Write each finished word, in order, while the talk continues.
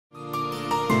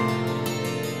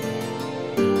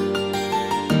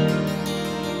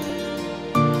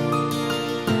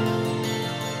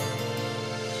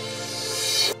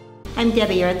I'm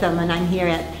Debbie Ertham, and I'm here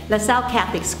at LaSalle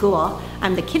Catholic School.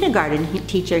 I'm the kindergarten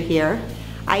teacher here.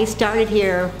 I started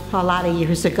here a lot of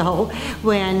years ago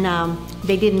when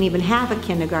they didn't even have a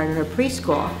kindergarten or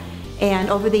preschool.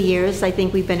 And over the years, I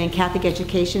think we've been in Catholic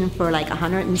education for like over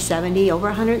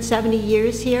 170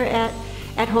 years here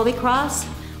at Holy Cross.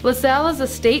 LaSalle is a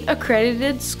state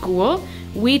accredited school.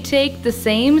 We take the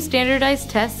same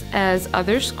standardized tests as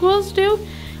other schools do.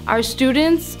 Our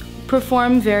students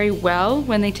perform very well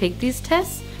when they take these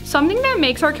tests. Something that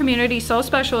makes our community so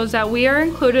special is that we are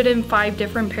included in 5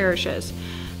 different parishes.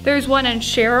 There's one in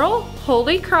Sherrill,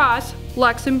 Holy Cross,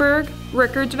 Luxembourg,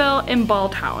 Rickardsville, and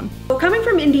Balltown. Well, coming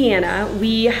from Indiana,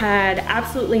 we had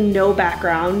absolutely no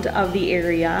background of the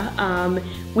area.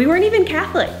 We weren't even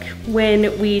Catholic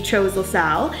when we chose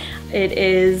LaSalle. It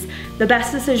is the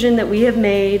best decision that we have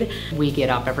made. We get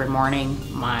up every morning.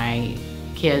 My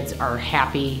kids are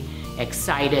happy,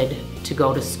 excited to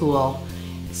go to school.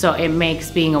 So it makes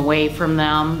being away from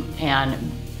them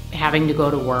and having to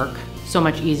go to work so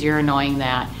much easier, knowing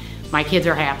that my kids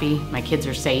are happy, my kids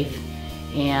are safe,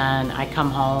 and I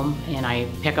come home and I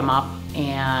pick them up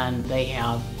and they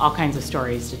have all kinds of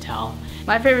stories to tell.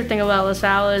 My favorite thing about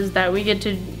LaSalle is that I get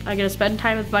to spend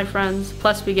time with my friends,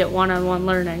 plus we get one-on-one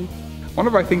learning. One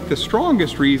of, I think, the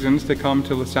strongest reasons to come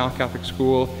to LaSalle Catholic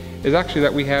School is actually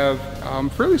that we have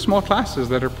fairly small classes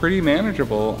that are pretty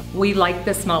manageable. We like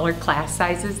the smaller class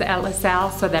sizes at LaSalle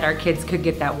so that our kids could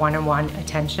get that one-on-one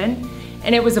attention.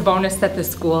 And it was a bonus that the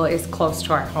school is close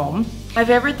to our home. My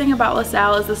favorite thing about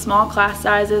LaSalle is the small class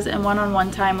sizes and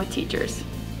one-on-one time with teachers.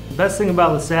 The best thing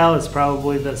about LaSalle is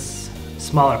probably the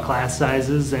smaller class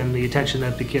sizes and the attention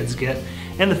that the kids get,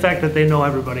 and the fact that they know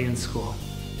everybody in school.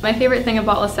 My favorite thing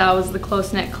about LaSalle was the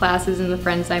close-knit classes and the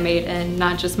friends I made, and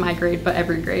not just my grade, but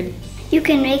every grade. You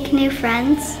can make new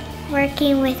friends.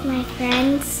 Working with my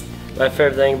friends. My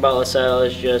favorite thing about LaSalle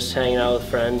is just hanging out with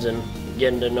friends and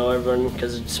getting to know everyone,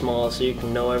 because it's small, so you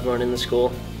can know everyone in the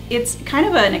school. It's kind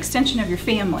of an extension of your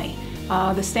family.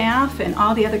 The staff and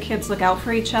all the other kids look out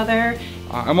for each other.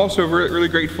 I'm also really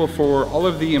grateful for all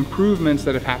of the improvements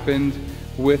that have happened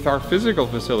with our physical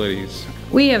facilities.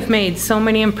 We have made so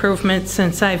many improvements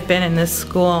since I've been in this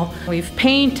school. We've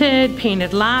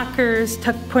painted lockers,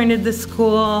 tuck-pointed the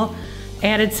school,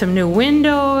 added some new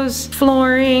windows,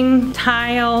 flooring,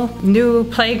 tile, new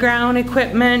playground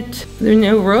equipment, the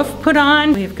new roof put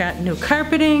on. We've got new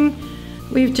carpeting.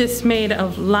 We've just made a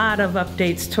lot of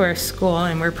updates to our school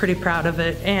and we're pretty proud of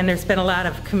it. And there's been a lot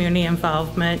of community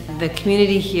involvement. The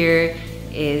community here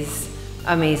is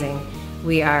amazing.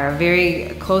 We are a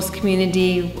very close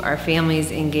community. Our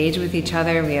families engage with each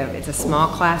other. It's a small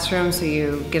classroom, so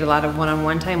you get a lot of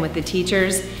one-on-one time with the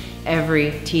teachers.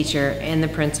 Every teacher and the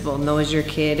principal knows your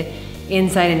kid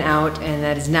inside and out, and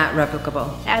that is not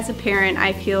replicable. As a parent,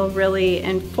 I feel really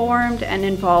informed and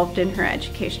involved in her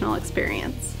educational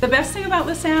experience. The best thing about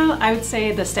LaSalle, I would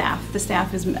say the staff. The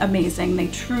staff is amazing. They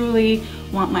truly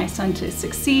want my son to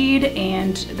succeed,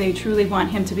 and they truly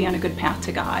want him to be on a good path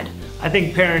to God. I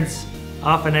think parents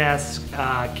often ask,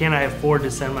 can I afford to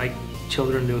send my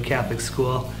children to a Catholic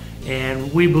school?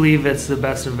 And we believe it's the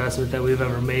best investment that we've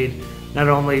ever made, not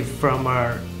only from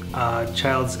our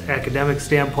child's academic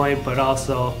standpoint, but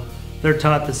also they're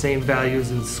taught the same values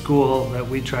in school that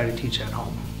we try to teach at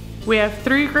home. We have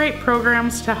 3 great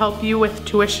programs to help you with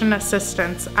tuition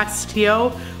assistance: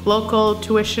 STO, local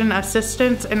tuition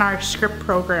assistance, and our SCRIP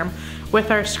program. With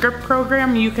our SCRIP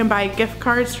program, you can buy gift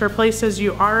cards for places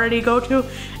you already go to,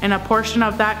 and a portion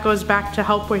of that goes back to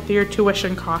help with your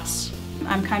tuition costs.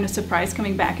 I'm kind of surprised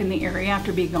coming back in the area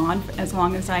after being gone as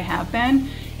long as I have been,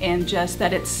 and just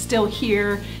that it's still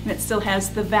here and it still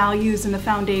has the values and the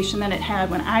foundation that it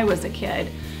had when I was a kid.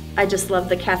 I just love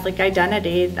the Catholic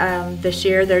identity. This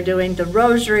year they're doing the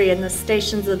Rosary and the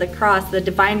Stations of the Cross, the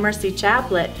Divine Mercy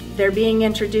Chaplet. They're being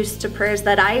introduced to prayers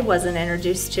that I wasn't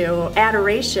introduced to,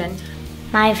 adoration.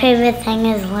 My favorite thing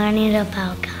is learning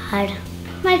about God.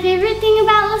 My favorite thing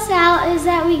about LaSalle is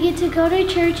that we get to go to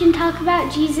church and talk about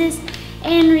Jesus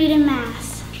and read a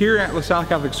Mass. Here at LaSalle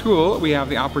Catholic School, we have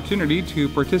the opportunity to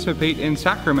participate in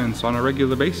sacraments on a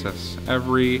regular basis.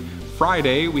 Every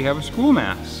Friday, we have a school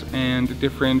Mass, and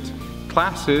different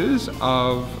classes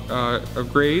of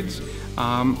grades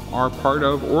are part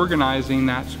of organizing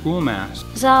that school Mass.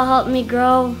 LaSalle helped me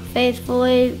grow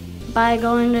faithfully by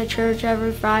going to church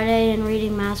every Friday and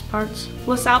reading Mass parts.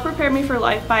 LaSalle prepared me for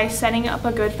life by setting up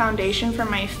a good foundation for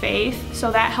my faith, so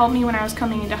that helped me when I was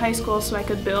coming into high school so I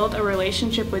could build a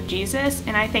relationship with Jesus,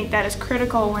 and I think that is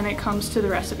critical when it comes to the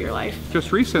rest of your life.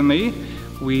 Just recently,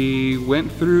 we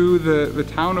went through the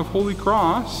town of Holy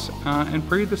Cross and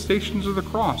prayed the Stations of the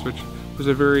Cross, which was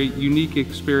a very unique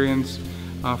experience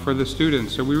for the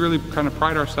students. So we really kind of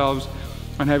pride ourselves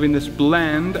on having this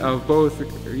blend of both,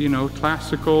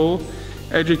 classical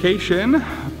education,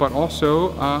 but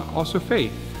also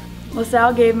faith.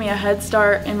 LaSalle gave me a head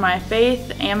start in my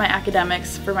faith and my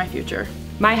academics for my future.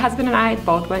 My husband and I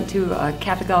both went to a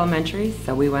Catholic elementary,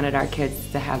 so we wanted our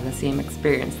kids to have the same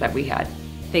experience that we had.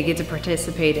 They get to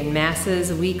participate in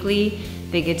masses weekly.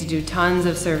 They get to do tons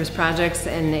of service projects,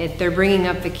 and they're bringing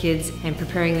up the kids and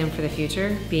preparing them for the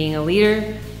future, being a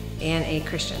leader and a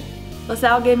Christian.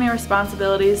 LaSalle gave me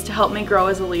responsibilities to help me grow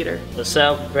as a leader.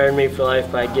 LaSalle prepared me for life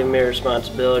by giving me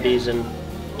responsibilities and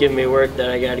giving me work that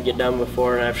I got to get done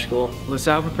before and after school.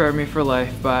 LaSalle prepared me for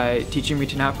life by teaching me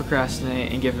to not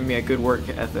procrastinate and giving me a good work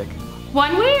ethic.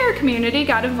 One way our community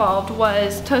got involved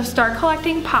was to start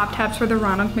collecting pop tabs for the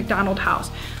Ronald McDonald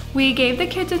House. We gave the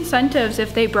kids incentives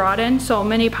if they brought in so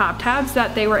many pop tabs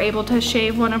that they were able to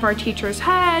shave one of our teachers'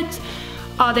 heads.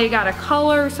 They got to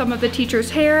color some of the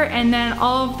teachers' hair, and then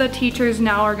all of the teachers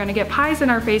now are going to get pies in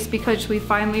our face because we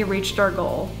finally reached our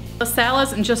goal. LaSalle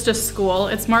isn't just a school,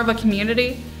 it's more of a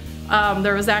community.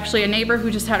 There was actually a neighbor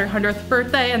who just had her 100th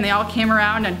birthday, and they all came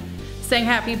around and sang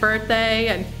happy birthday,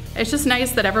 and it's just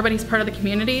nice that everybody's part of the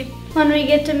community. When we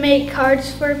get to make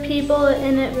cards for people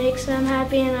and it makes them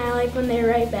happy, and I like when they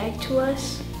write back to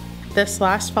us. This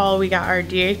last fall we got our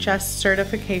DHS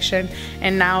certification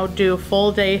and now do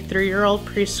full day 3-year-old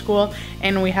preschool,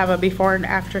 and we have a before and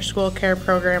after school care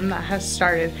program that has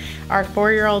started. Our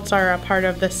 4-year-olds are a part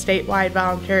of the statewide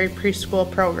voluntary preschool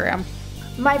program.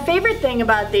 My favorite thing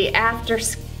about the after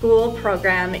school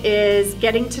program is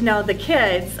getting to know the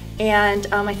kids, and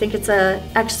I think it's an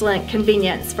excellent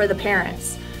convenience for the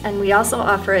parents. And we also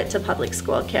offer it to public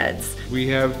school kids. We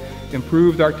have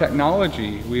improved our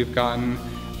technology. We've gotten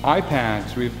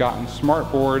iPads, we've gotten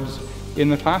smart boards in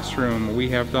the classroom. We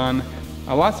have done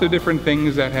lots of different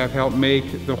things that have helped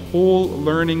make the whole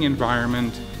learning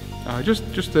environment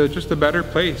just a better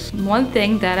place. One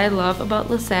thing that I love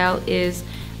about LaSalle is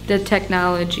the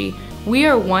technology. We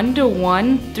are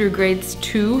 1-to-1 through grades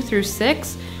 2 through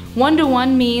 6.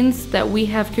 1-to-1 means that we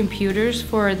have computers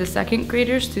for the 2nd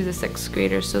graders through the 6th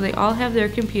graders, so they all have their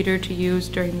computer to use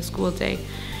during the school day.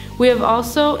 We have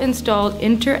also installed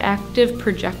interactive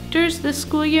projectors this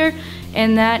school year,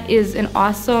 and that is an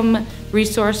awesome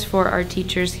resource for our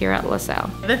teachers here at LaSalle.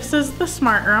 This is the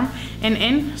SMART room,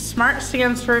 and SMART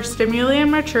stands for Stimulating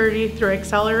Maturity Through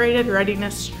Accelerated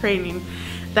Readiness Training.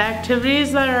 The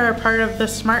activities that are a part of the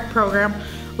SMART program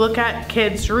look at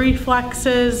kids'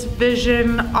 reflexes,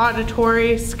 vision,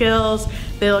 auditory skills.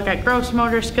 They look at gross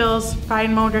motor skills,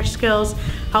 fine motor skills,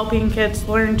 helping kids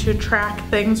learn to track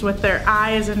things with their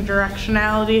eyes and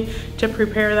directionality to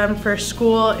prepare them for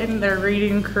school and their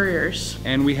reading careers.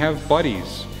 And we have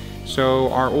buddies.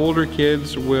 So our older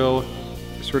kids will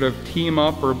sort of team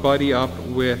up or buddy up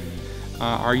with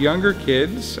our younger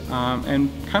kids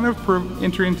and kind of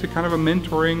enter into kind of a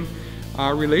mentoring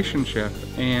relationship.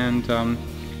 And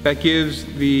that gives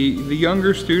the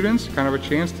younger students kind of a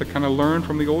chance to kind of learn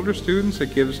from the older students.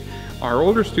 It gives our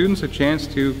older students a chance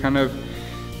to kind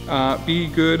of be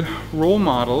good role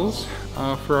models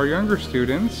for our younger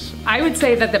students. I would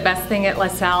say that the best thing at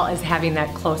LaSalle is having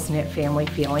that close-knit family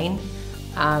feeling.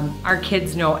 Our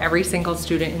kids know every single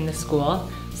student in the school,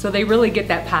 so they really get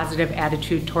that positive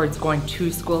attitude towards going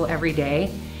to school every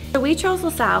day. We chose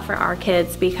LaSalle for our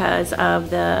kids because of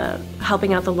the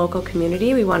helping out the local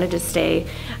community. We wanted to stay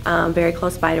very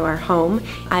close by to our home.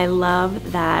 I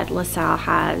love that LaSalle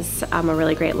has a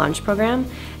really great lunch program,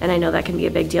 and I know that can be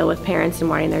a big deal with parents and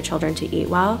wanting their children to eat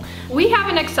well. We have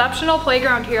an exceptional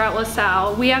playground here at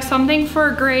LaSalle. We have something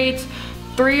for grades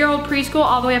 3-year-old preschool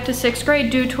all the way up to 6th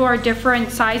grade due to our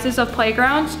different sizes of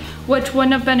playgrounds, which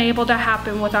wouldn't have been able to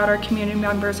happen without our community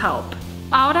members' help.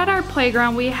 Out at our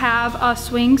playground we have a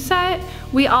swing set.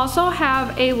 We also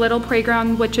have a little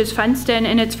playground which is fenced in,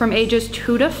 and it's from ages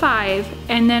 2 to 5,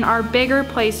 and then our bigger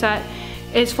play set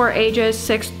is for ages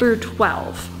 6 through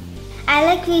 12. I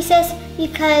like recess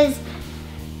because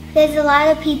there's a lot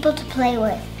of people to play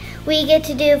with. We get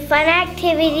to do fun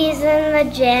activities in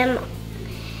the gym,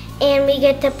 and we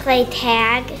get to play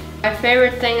tag. My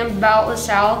favorite thing about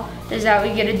LaSalle is that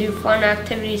we get to do fun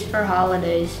activities for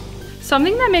holidays.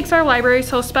 Something that makes our library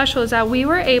so special is that we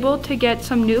were able to get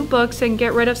some new books and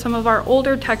get rid of some of our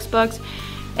older textbooks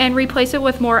and replace it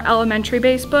with more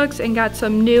elementary-based books and got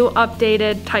some new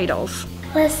updated titles.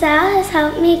 LaSalle has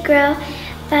helped me grow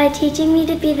by teaching me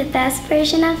to be the best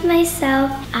version of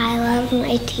myself. I love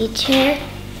my teacher.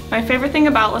 My favorite thing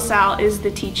about LaSalle is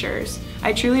the teachers.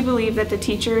 I truly believe that the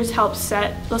teachers help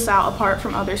set LaSalle apart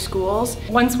from other schools.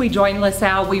 Once we joined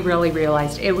LaSalle, we really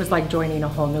realized it was like joining a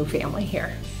whole new family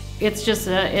here. it's just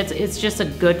a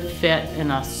good fit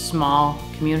in a small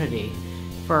community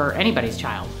for anybody's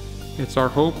child. It's our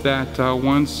hope that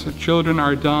once children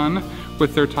are done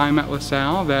with their time at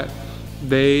LaSalle, that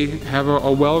they have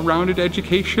a well-rounded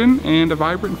education and a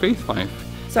vibrant faith life.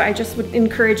 So I just would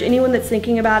encourage anyone that's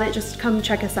thinking about it, just come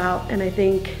check us out, and I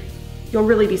think you'll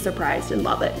really be surprised and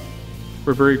love it.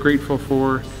 We're very grateful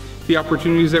for the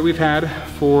opportunities that we've had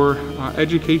for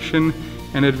education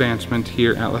and advancement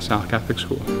here at LaSalle Catholic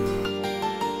School.